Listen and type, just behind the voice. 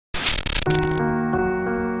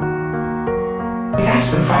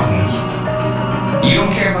That's the problem. You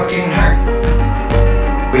don't care about getting hurt.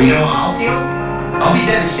 But you know how I'll feel? I'll be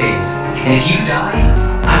devastated. And if you die,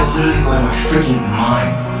 I will literally go out of my freaking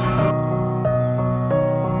mind.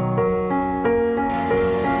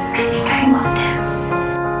 I think I loved him.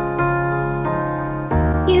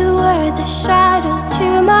 You were the shadow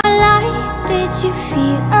to my light. Did you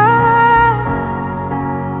feel us?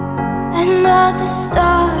 Another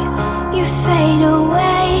star, you fade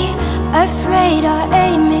away. Afraid our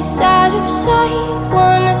aim is out of sight.